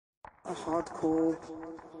a hardcore.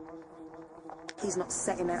 He's not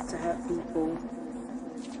setting out to hurt people.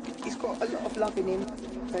 He's got a lot of love in him.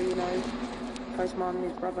 So, you know, for his mum,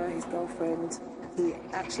 his brother, his girlfriend, he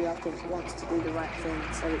actually, I think, wants to do the right thing.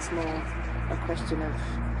 So it's more a question of...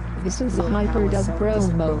 This is a Hyperdub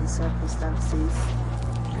promo. Circumstances.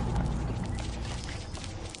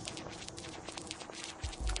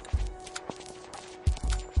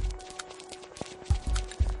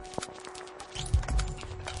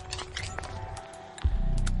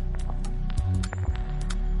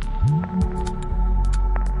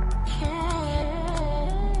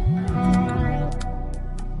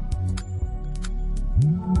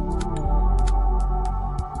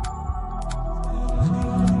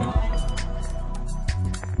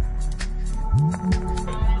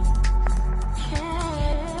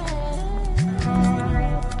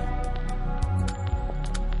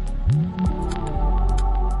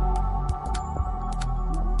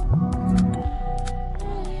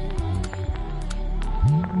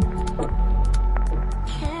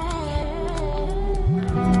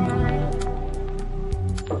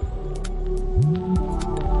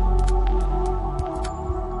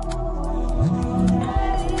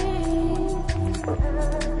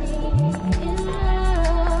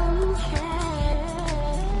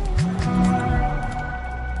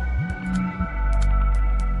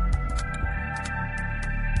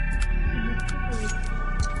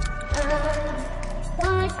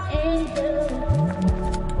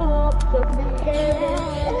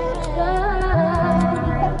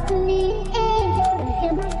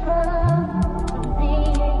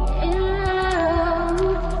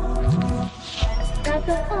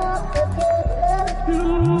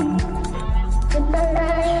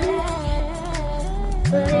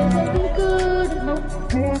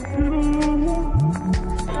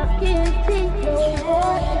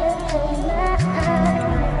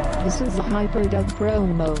 This is a Hyperdub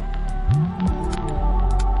promo.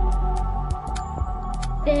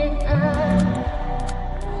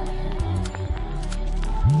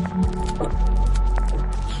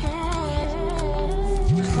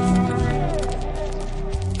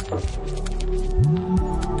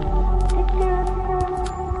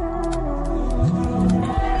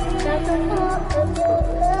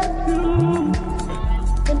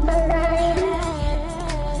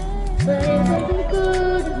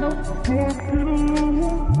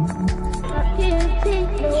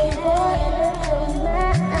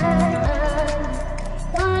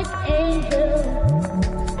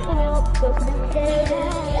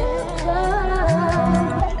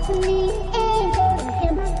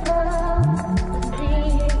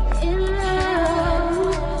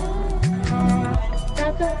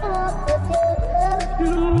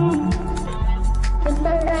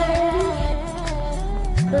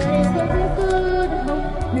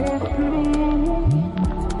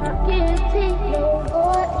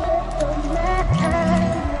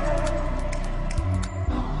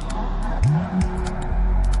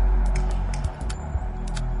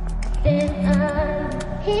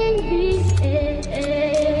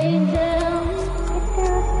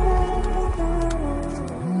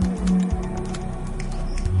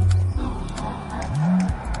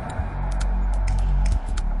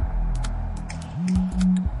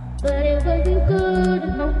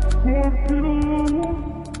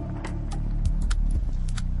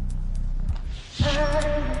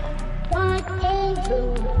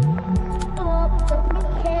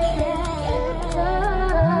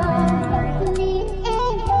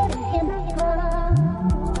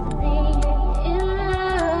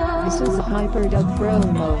 This is a Hyperdub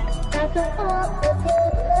promo.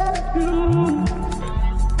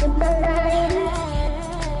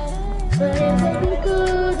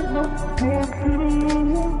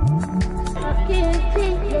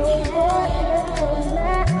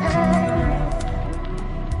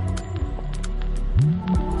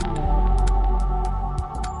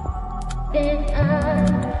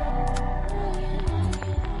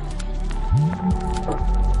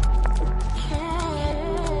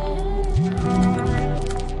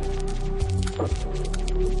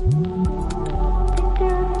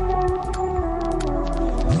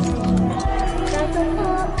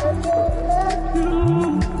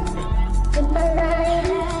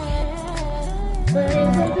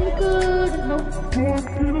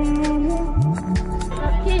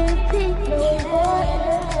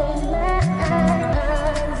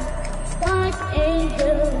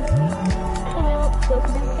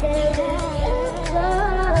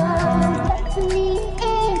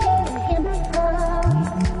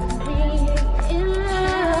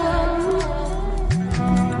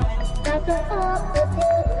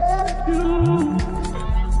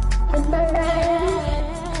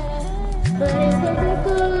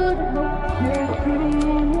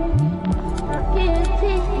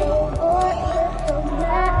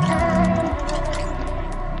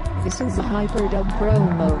 Hyperdub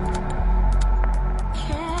promo.